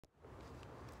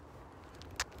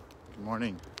Good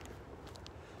morning.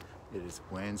 It is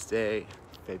Wednesday,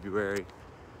 February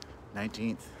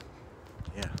 19th.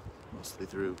 Yeah, mostly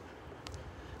through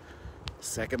the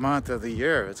second month of the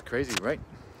year. It's crazy, right?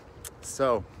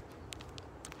 So,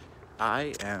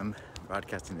 I am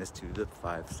broadcasting this to the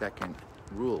 5-second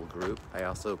rule group. I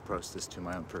also post this to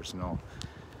my own personal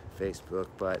Facebook,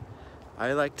 but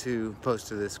I like to post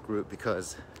to this group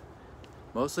because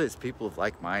mostly it's people of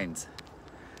like minds.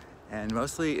 And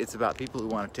mostly it's about people who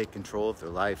want to take control of their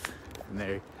life, and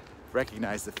they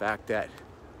recognize the fact that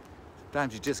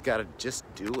sometimes you just gotta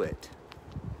do it.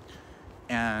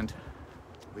 And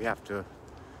we have to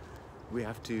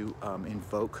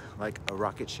invoke like a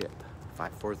rocket ship,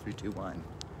 5, 4, 3, 2, 1,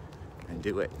 and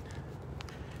do it.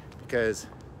 Because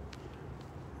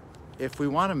if we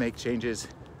want to make changes,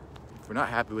 if we're not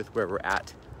happy with where we're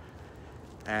at,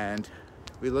 and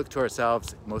we look to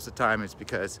ourselves, most of the time it's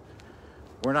because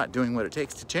we're not doing what it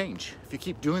takes to change. If you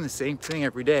keep doing the same thing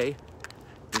every day,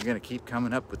 you're gonna keep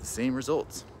coming up with the same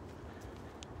results.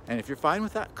 And if you're fine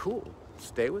with that, cool,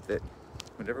 stay with it.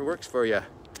 Whatever works for you.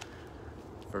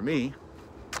 For me,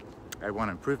 I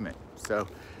want improvement. So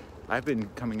I've been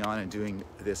coming on and doing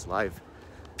this live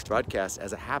broadcast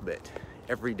as a habit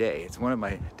every day. It's one of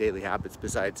my daily habits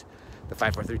besides the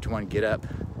 5, 4, 3, 2, 1, get up,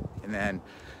 and then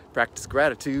practice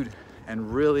gratitude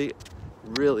and really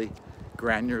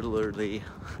granularly,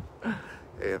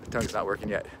 the tongue's not working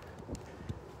yet,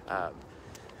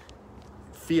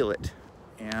 feel it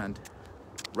and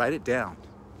write it down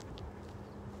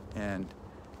and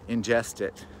ingest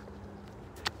it,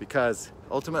 because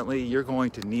ultimately you're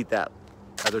going to need that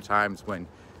other times when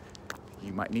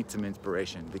you might need some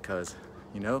inspiration, because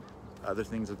other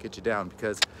things will get you down,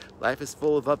 because life is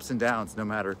full of ups and downs, no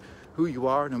matter who you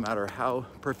are, no matter how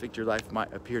perfect your life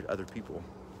might appear to other people.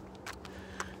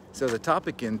 So the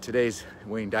topic in today's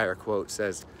Wayne Dyer quote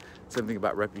says something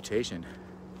about reputation.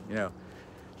 You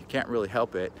can't really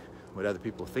help it what other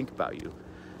people think about you.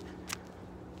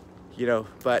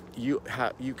 But you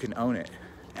can own it.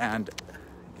 And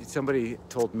somebody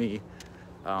told me,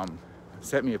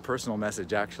 sent me a personal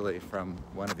message actually from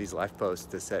one of these life posts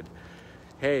that said,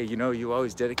 hey, you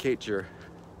always dedicate your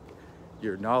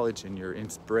knowledge and your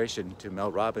inspiration to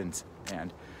Mel Robbins,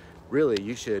 and really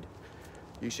you should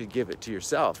give it to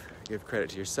yourself. Give credit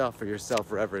to yourself for your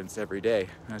self-reverence every day.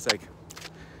 And I was like,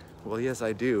 well, yes,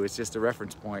 I do. It's just a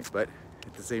reference point. But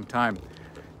at the same time,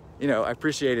 I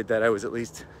appreciated that I was at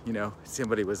least,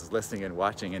 somebody was listening and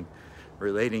watching and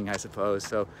relating, I suppose.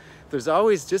 So there's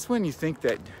always, just when you think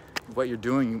that what you're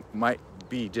doing might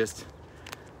be just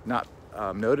not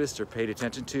noticed or paid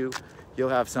attention to, you'll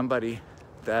have somebody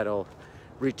that'll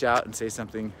reach out and say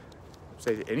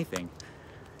anything.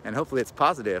 And hopefully it's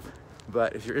positive.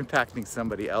 But if you're impacting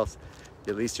somebody else,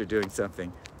 at least you're doing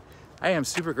something. I am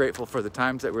super grateful for the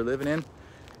times that we're living in.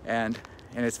 And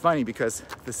it's funny because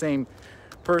the same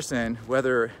person,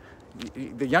 whether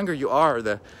the younger you are,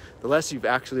 the less you've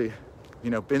actually,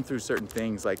 been through certain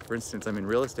things. Like, for instance, I'm in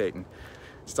real estate and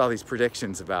just all these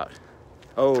predictions about,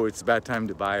 oh, it's a bad time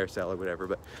to buy or sell or whatever.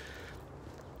 But,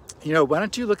 why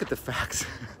don't you look at the facts?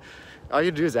 All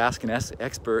you do is ask an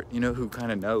expert, who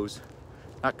kind of knows.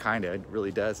 Not kind of, it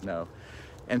really does know.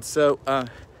 And so,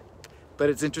 but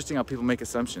it's interesting how people make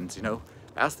assumptions,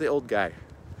 Ask the old guy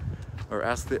or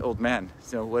ask the old man,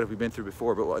 what have we been through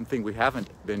before? But one thing we haven't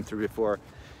been through before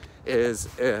is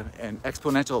an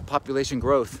exponential population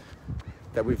growth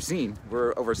that we've seen.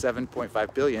 We're over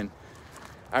 7.5 billion.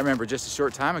 I remember just a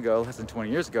short time ago, less than 20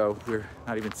 years ago, we were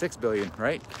not even 6 billion,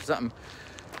 right? Something.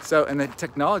 So, and the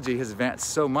technology has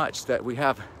advanced so much that we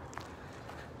have,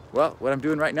 well, what I'm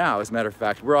doing right now, as a matter of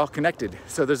fact, we're all connected.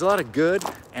 So there's a lot of good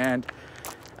and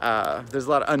there's a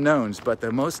lot of unknowns, but the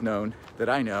most known that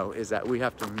I know is that we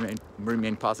have to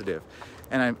remain positive.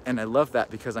 And I love that,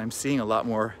 because I'm seeing a lot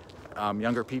more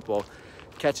younger people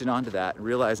catching on to that and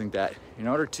realizing that in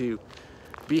order to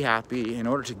be happy, in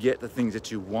order to get the things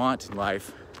that you want in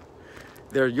life,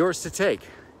 they're yours to take.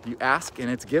 You ask and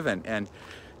it's given. And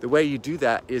the way you do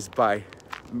that is by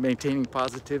maintaining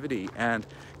positivity and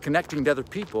connecting to other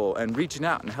people and reaching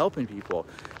out and helping people,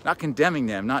 not condemning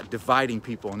them, not dividing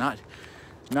people, not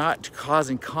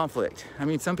causing conflict. I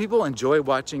mean, some people enjoy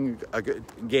watching a good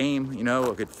game,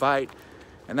 a good fight,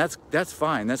 and that's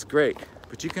fine, that's great.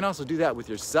 But you can also do that with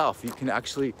yourself. You can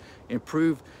actually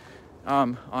improve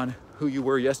on who you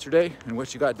were yesterday and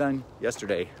what you got done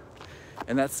yesterday.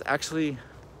 And that's actually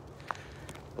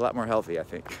a lot more healthy, I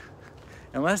think.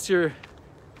 Unless you're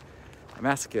a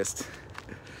masochist,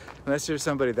 unless you're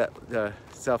somebody that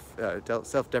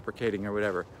self-deprecating or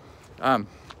whatever.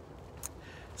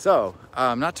 So,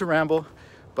 not to ramble,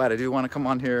 but I do want to come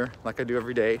on here like I do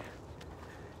every day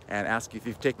and ask you if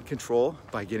you've taken control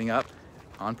by getting up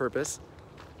on purpose,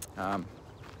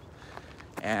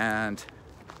 and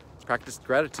practice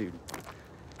gratitude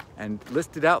and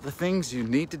listed out the things you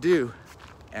need to do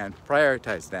and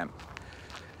prioritize them.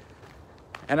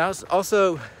 And I was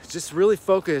also just really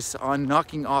focus on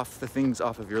knocking off the things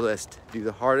off of your list. Do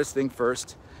the hardest thing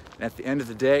first, and at the end of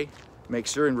the day, make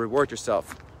sure and reward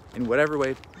yourself in whatever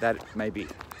way that it may be.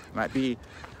 It might be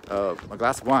a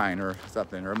glass of wine or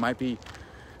something, or it might be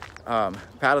a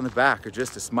pat on the back, or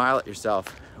just a smile at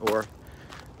yourself, or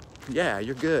yeah,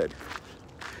 you're good.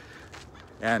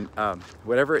 And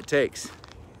whatever it takes.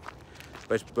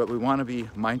 But we want to be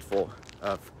mindful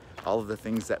of all of the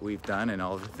things that we've done and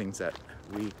all of the things that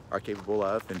we are capable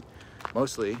of, and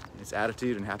mostly it's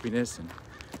attitude and happiness and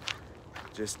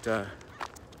just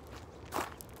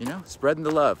spreading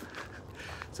the love.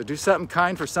 So do something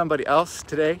kind for somebody else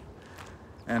today,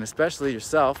 and especially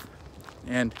yourself.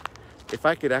 And if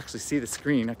I could actually see the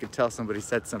screen, I could tell somebody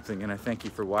said something, and I thank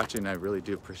you for watching. I really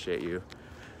do appreciate you.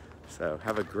 So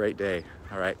have a great day.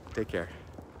 All right, take care.